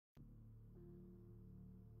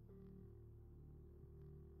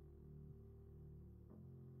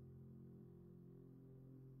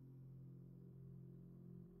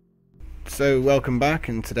So welcome back,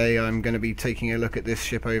 and today I'm going to be taking a look at this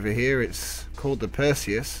ship over here. It's called the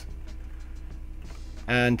Perseus.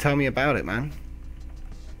 And tell me about it, man.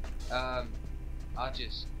 I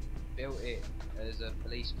just built it as a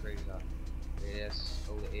police cruiser. Really, that's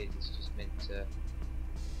all it is. It's just meant to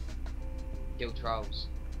kill trolls.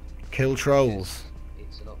 Kill trolls.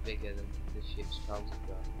 It's a lot bigger than the ship's trolls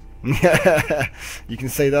have got. You can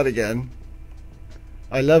say that again.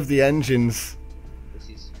 I love the engines.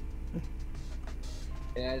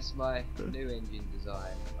 Yeah, it's my new engine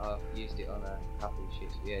design. I've used it on a couple of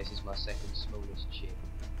ships. But yeah, this is my second smallest ship.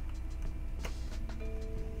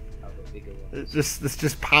 I've got bigger ones. It's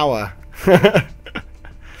just power.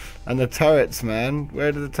 And the turrets, man.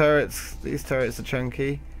 Where do the turrets? These turrets are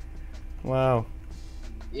chunky. Wow.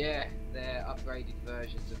 Yeah, they're upgraded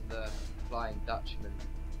versions of the Flying Dutchman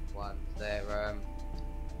ones. They're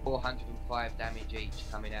 405 damage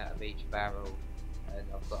each coming out of each barrel. And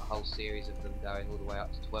I've got a whole series of them going all the way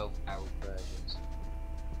up to 12 barrel versions.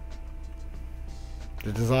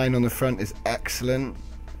 The design on the front is excellent.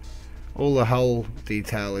 All the hull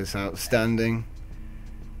detail is outstanding.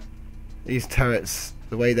 These turrets,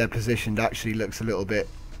 the way they're positioned, actually looks a little bit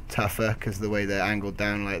tougher because the way they're angled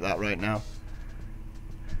down like that right now.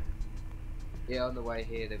 Yeah, on the way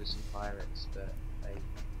here there were some pirates, but they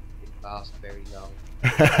didn't last very long.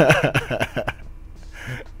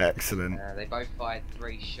 Excellent. They both fired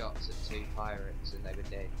 3 shots at 2 pirates and they were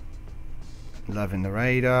dead. Loving the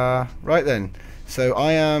radar. Right then, so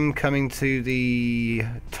I am coming to the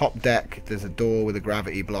top deck. There's a door with a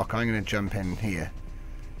gravity block. I'm going to jump in here.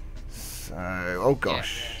 So, oh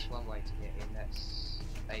gosh. Yeah, that's one way to get in. That's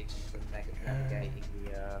saves you from navigating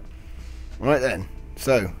the... Right then,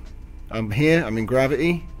 so I'm here. I'm in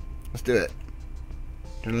gravity. Let's do it.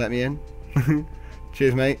 Do you want to let me in?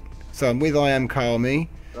 Cheers, mate. So I'm with Iamkyleme.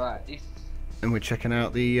 Right, this... And we're checking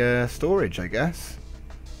out the storage, I guess.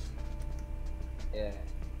 Yeah,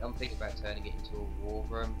 I'm thinking about turning it into a war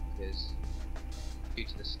room because due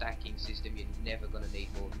to the stacking system, you're never going to need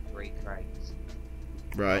more than 3 crates.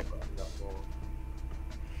 Right. I've got a lot more.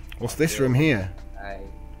 What's this room here? A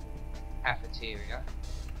cafeteria.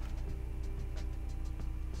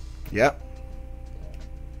 Yep.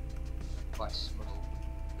 Quite small.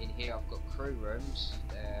 In here, I've got crew rooms.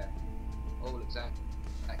 They're all exactly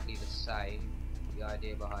the same. The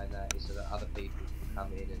idea behind that is so that other people can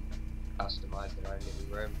come in and customise their own little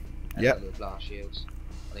room and yep. little glass shields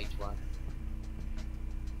on each one.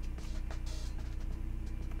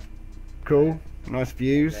 Cool. Nice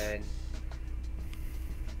views. And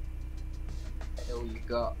all you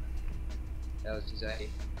got else is a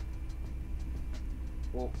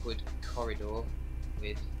awkward corridor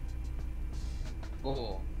with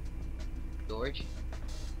 4 storage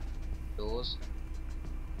doors.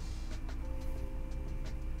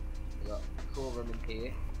 We've got a core room in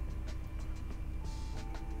here,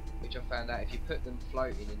 which I found out if you put them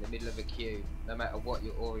floating in the middle of a cube, no matter what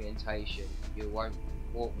your orientation, you won't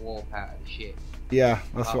warp out of the ship. Yeah,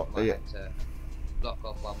 that's what. I Yeah. had to block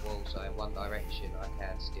off one wall, so in one direction I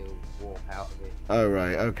can still warp out of it. Oh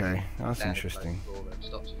right, okay, that's Standard interesting. floating floor that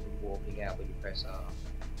stops you from warping out when you press R.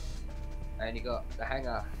 And you got the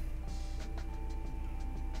hangar,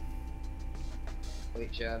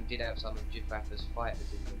 which did have some of Jifaffa's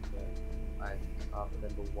fighters in them, but I can't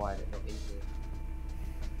remember why they're not in here.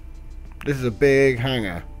 This is a big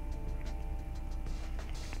hangar.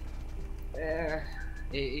 Yeah,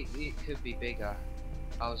 it could be bigger.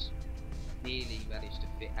 I was nearly managed to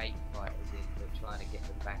fit 8 fighters in, but trying to get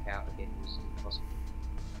them back out again was impossible.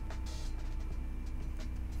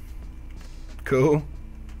 Cool. Yeah,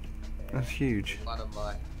 That's huge. one of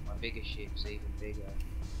my bigger ships, even bigger,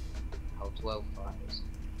 hold 12 fighters.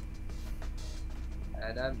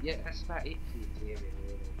 And yeah, that's about it for the interior,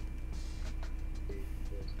 really. The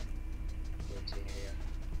interior.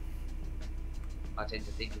 I tend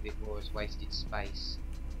to think of it more as wasted space.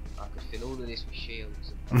 I could fill all of this with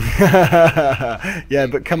shields. Yeah,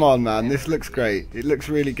 but come on, man. This looks great. It looks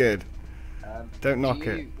really good. Don't knock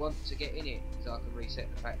it. Do you want to get in it so I can reset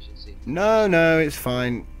the faction system? No, no, it's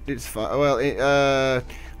fine. It's fine. Well,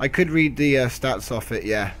 I could read the stats off it.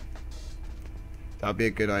 Yeah, that'd be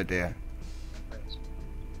a good idea.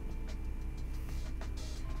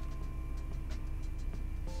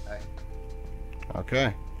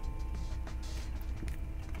 Okay.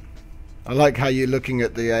 I like how you're looking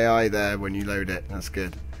at the AI there when you load it. That's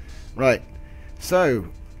good. Right. So,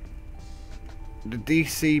 the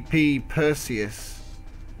DCP Perseus,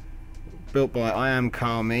 built by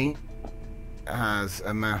Iamkyleme, has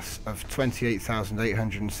a mass of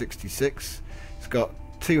 28,866. It's got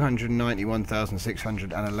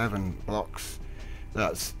 291,611 blocks,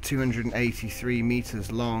 That's 283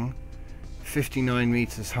 meters long, 59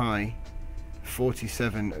 meters high,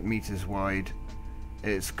 47 meters wide.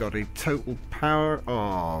 It's got a total power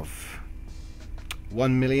of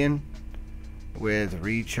 1 million with a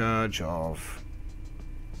recharge of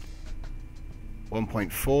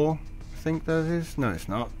 1.4. I think that is. No, it's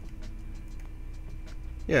not.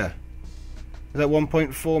 Yeah. Is that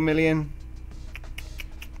 1.4 million?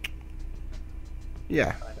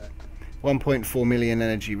 Yeah. 1.4 million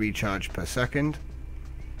energy recharge per second.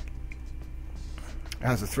 It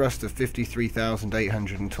has a thrust of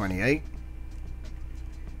 53,828.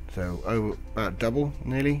 So about double,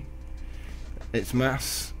 nearly, its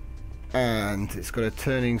mass. And it's got a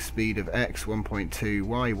turning speed of X 1.2,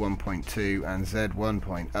 Y 1.2 and Z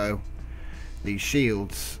 1.0. These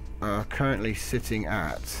shields are currently sitting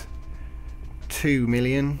at 2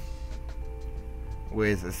 million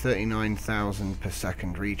with a 39,000 per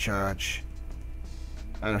second recharge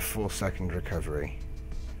and a 4-second recovery.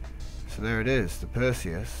 So there it is, the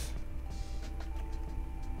Perseus.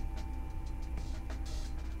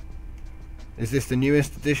 Is this the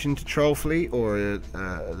newest addition to Troll Fleet, or are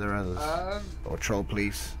there others? Or Troll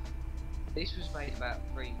Police? This was made about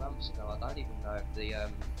 3 months ago. I don't even know if the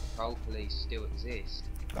Troll Police still exist.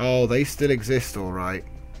 Oh, they still exist, alright.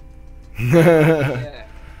 Yeah.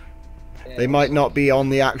 They might not be on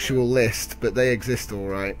the actual list, but they exist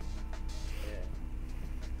alright.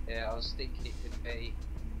 Yeah, I was thinking it could be a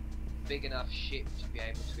big enough ship to be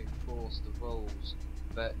able to enforce the rules,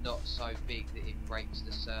 but not so big that it breaks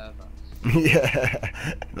the server.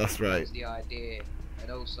 Yeah, that's right. That's the idea.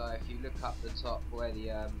 And also, if you look up the top where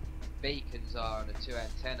the beacons are on the 2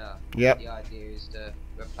 antenna, yep. The idea is to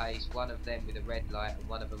replace one of them with a red light and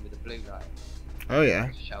one of them with a blue light. Oh yeah.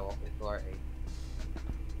 To show off authority.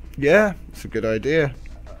 Yeah, it's a good idea.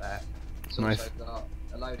 Like that. It's nice. Also got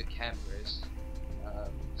a load of cameras.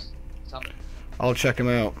 I'll check them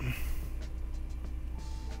out.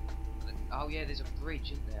 Oh yeah, there's a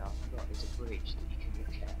bridge in there. I forgot there's a bridge that you can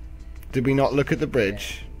look at. Did we not look at the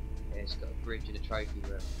bridge? Yeah, it's got a bridge in a trophy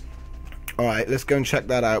room. Alright, let's go and check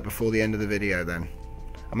that out before the end of the video then.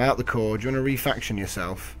 I'm out the core. Do you want to refaction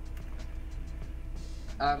yourself?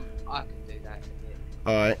 I can do that in a bit.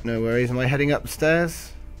 Alright, no worries. Am I heading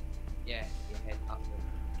upstairs? Yeah, you head up them.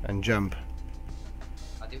 And jump.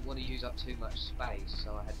 I didn't want to use up too much space,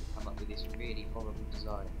 so I had to come up with this really horrible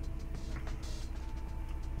design.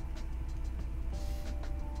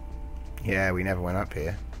 Yeah, we never went up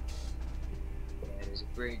here. Yeah, there's a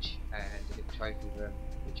bridge and a little trophy room,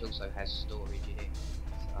 which also has storage in it.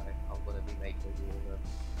 So I'm going to be making a war room.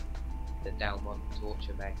 The Dalmont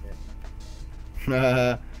torture magnet.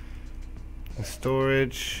 The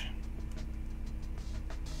storage.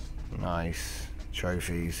 Nice.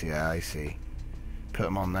 Trophies, yeah, I see. Put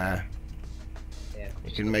them on there. Yeah,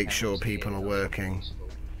 you can make sure people are working. Useful.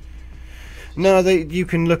 No, you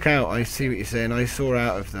can look out. I see what you're saying. I saw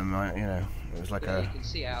out of them. You know, it was like a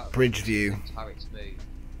bridge view.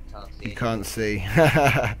 You can't see.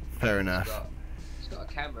 Fair enough. It's got a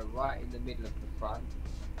camera right in the middle of the front,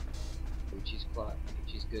 which is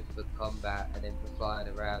good for combat, and then for flying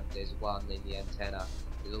around, there's one in the antenna.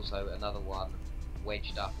 There's also another one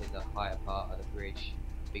wedged up in the higher part of the bridge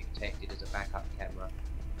to be protected as a backup camera.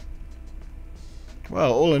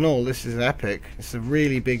 Well, all in all, this is epic. It's a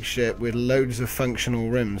really big ship with loads of functional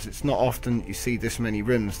rims. It's not often that you see this many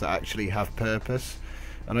rims that actually have purpose.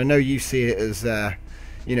 And I know you see it as,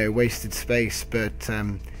 you know, wasted space, but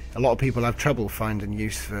a lot of people have trouble finding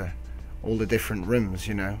use for all the different rims,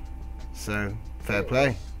 you know. So, fair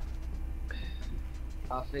play.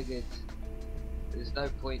 I figured there's no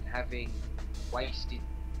point having wasted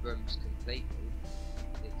rooms completely.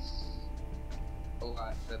 It's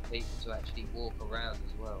alright for people to actually walk around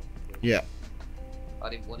as well. Yeah. I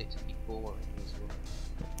didn't want it to be boring as well.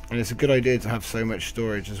 And it's a good idea to have so much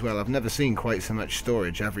storage as well. I've never seen quite so much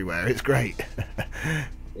storage everywhere. It's great.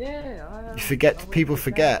 Yeah, you forget. People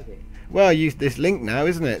forget. Well, use this link now,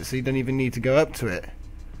 isn't it? So you don't even need to go up to it.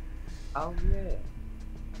 Oh yeah.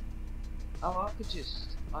 Oh, I could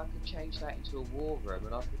change that into a war room,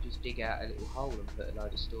 and I could just dig out a little hole and put a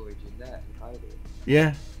load of storage in there and hide it.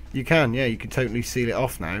 Yeah, you can. Yeah, you can totally seal it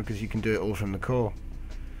off now because you can do it all from the core.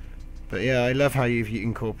 But yeah, I love how you've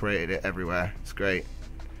incorporated it everywhere. It's great.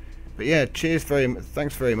 But yeah,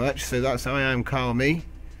 thanks very much. So that's Iamkyleme,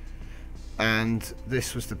 and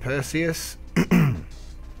this was the Perseus.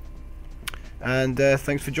 And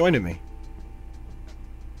thanks for joining me.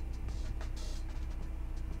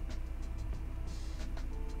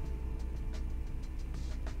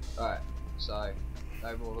 Alright, so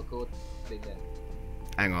no more recording then.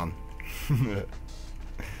 Hang on.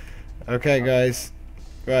 Okay, guys.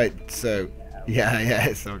 Right, so yeah,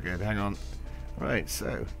 it's all good. Hang on. Right,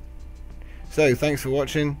 so thanks for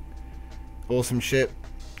watching. Awesome ship.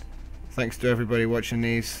 Thanks to everybody watching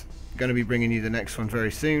these. Going to be bringing you the next one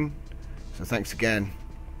very soon. So thanks again,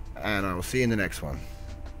 and I will see you in the next one.